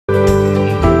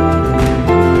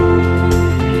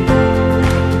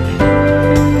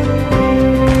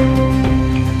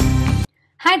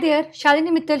there,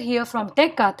 Shalini Mittal here from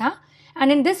Tech Gatha,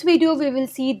 and in this video we will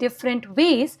see different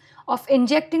ways of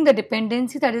injecting the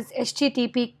dependency, that is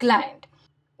HTTP client.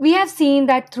 We have seen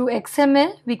that through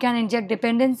XML we can inject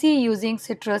dependency using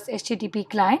Citrus HTTP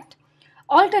client.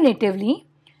 Alternatively,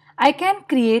 I can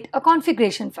create a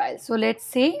configuration file. So let's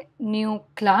say new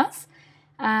class,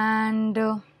 and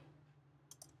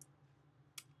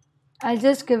I'll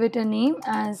just give it a name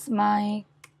as MyConfig.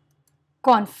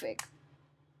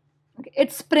 Okay,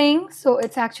 it's Spring, so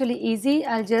it's actually easy.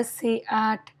 I'll just say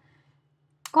at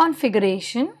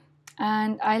configuration,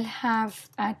 and I'll have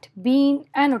at bean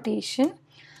annotation.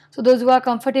 So those who are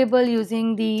comfortable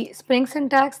using the Spring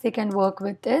syntax, they can work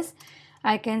with this.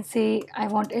 I can say I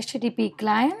want HTTP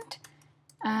client,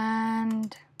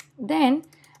 and then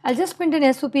I'll just print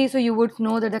an SOP so you would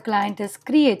know that the client is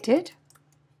created.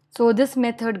 So this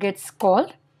method gets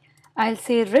called. I'll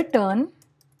say return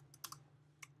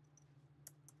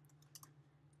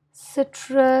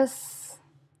Citrus.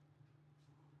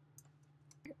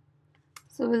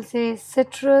 So we'll say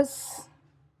Citrus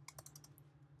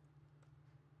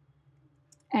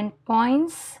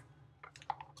endpoints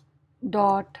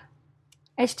dot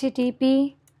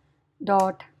HTTP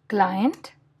dot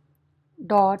client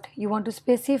dot, you want to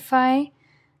specify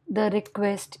the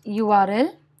request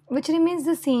URL, which remains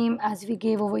the same as we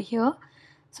gave over here.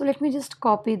 So let me just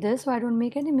copy this so I don't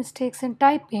make any mistakes in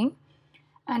typing.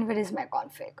 And where is my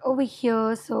config? Over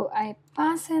here. So I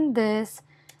pass in this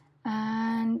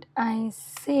and I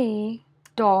say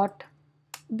dot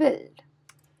build.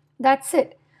 That's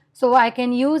it. So I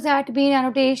can use at bean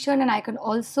annotation, and I can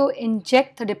also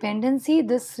inject the dependency.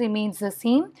 This remains the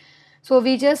same. So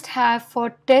we just have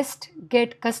for test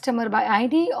get customer by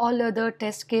ID, all other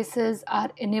test cases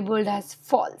are enabled as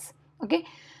false. Okay,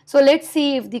 so let's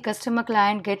see if the customer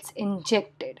client gets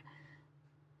injected.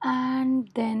 And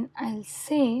then I'll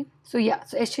say, so yeah,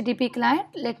 so HTTP client,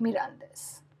 let me run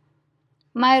this.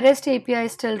 My REST API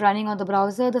is still running on the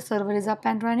browser, the server is up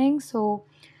and running, so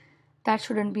that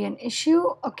shouldn't be an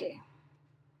issue. Okay,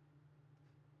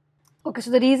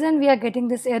 so the reason we are getting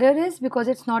this error is because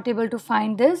it's not able to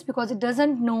find this, because it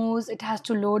doesn't know it has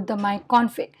to load the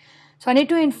MyConfig. So I need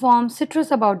to inform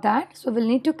Citrus about that. So we'll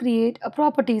need to create a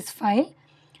properties file,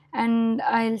 and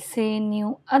I'll say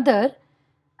new other,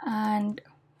 and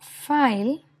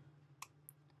file,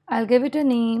 I'll give it a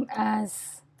name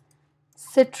as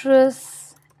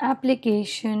Citrus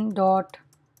application dot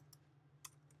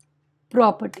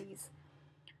properties.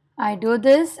 I do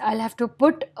this, I'll have to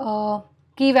put a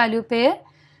key value pair.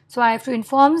 So I have to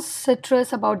inform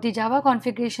Citrus about the Java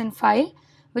configuration file,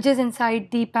 which is inside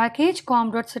the package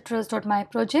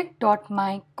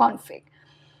com.citrus.myproject.myconfig.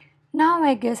 Now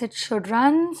I guess it should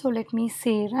run. So let me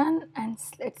say run, and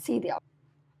let's see the output.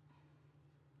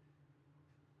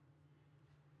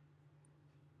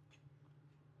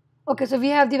 Okay, so we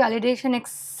have the validation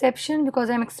exception because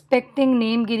I'm expecting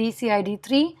name Giri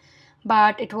CID3,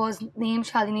 but it was name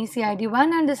Shalini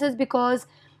CID1, and this is because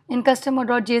in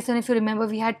customer.json, if you remember,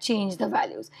 we had changed the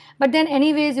values. But then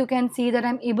anyways, you can see that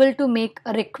I'm able to make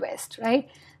a request, right?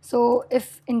 So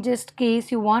if in just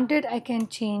case you want it, I can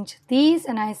change these,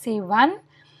 and I say 1.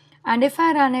 And if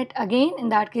I run it again, in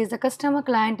that case, the customer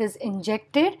client is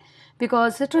injected,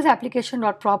 because Citrus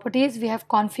application.properties, we have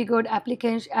configured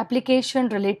application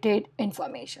related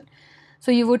information.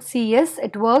 So you would see, yes,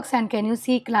 it works, and can you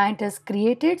see client is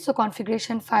created. So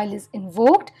configuration file is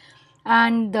invoked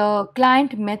and the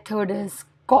client method is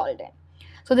called in.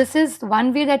 So this is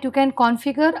one way that you can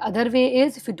configure. Other way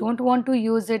is, if you don't want to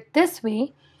use it this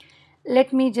way,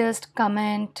 let me just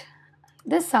comment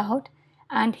this out,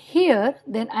 and here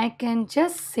then I can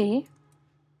just say,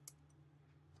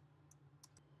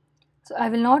 so I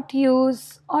will not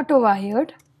use auto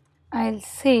wired, I'll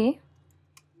say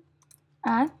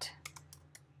at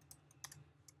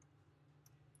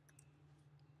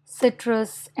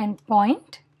Citrus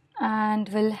endpoint, and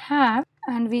we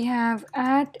have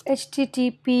at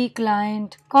HTTP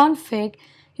client config.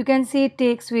 You can see it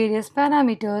takes various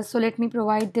parameters. So let me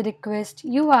provide the request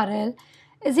URL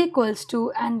is equals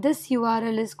to, and this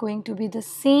URL is going to be the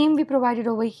same we provided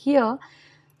over here.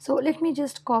 So let me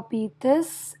just copy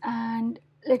this and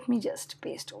let me just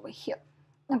paste over here.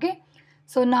 Okay,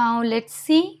 so now let's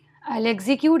see, I'll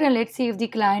execute and let's see if the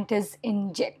client is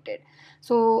injected.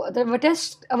 So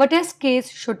our test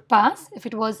case should pass if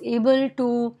it was able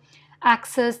to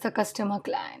access the customer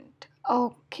client.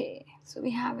 Okay, so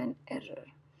we have an error.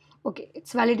 Okay,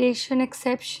 it's validation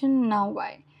exception. Now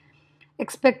why?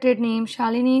 Expected name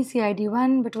Shalini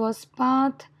CID1, but was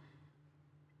path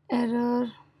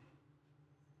error.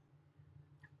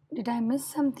 Did I miss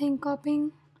something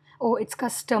copying? Oh, it's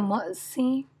customers.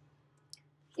 See,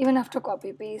 Even after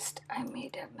copy paste, I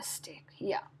made a mistake.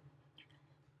 Yeah.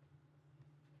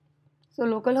 So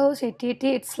localhost 8080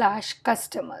 it's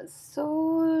 /customers. So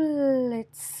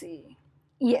let's see.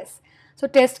 Yes. So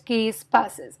test case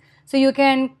passes. So you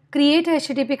can create a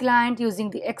HTTP client using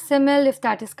the XML if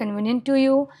that is convenient to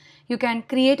you. You can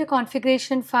create a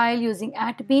configuration file using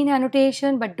 @bean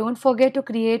annotation, but don't forget to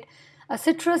create a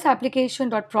Citrus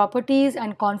application.properties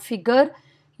and configure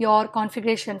your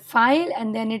configuration file,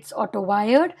 and then it's auto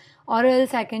wired, or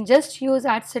else I can just use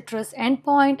 @citrus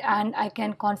endpoint and I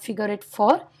can configure it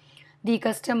for the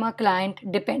customer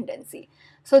client dependency.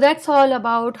 So that's all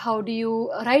about how do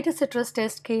you write a Citrus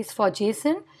test case for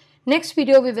JSON. Next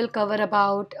video we will cover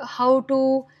about how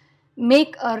to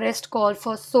make a REST call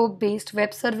for SOAP based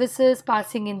web services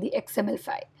passing in the XML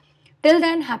file. Till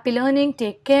then, happy learning,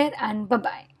 take care and bye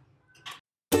bye.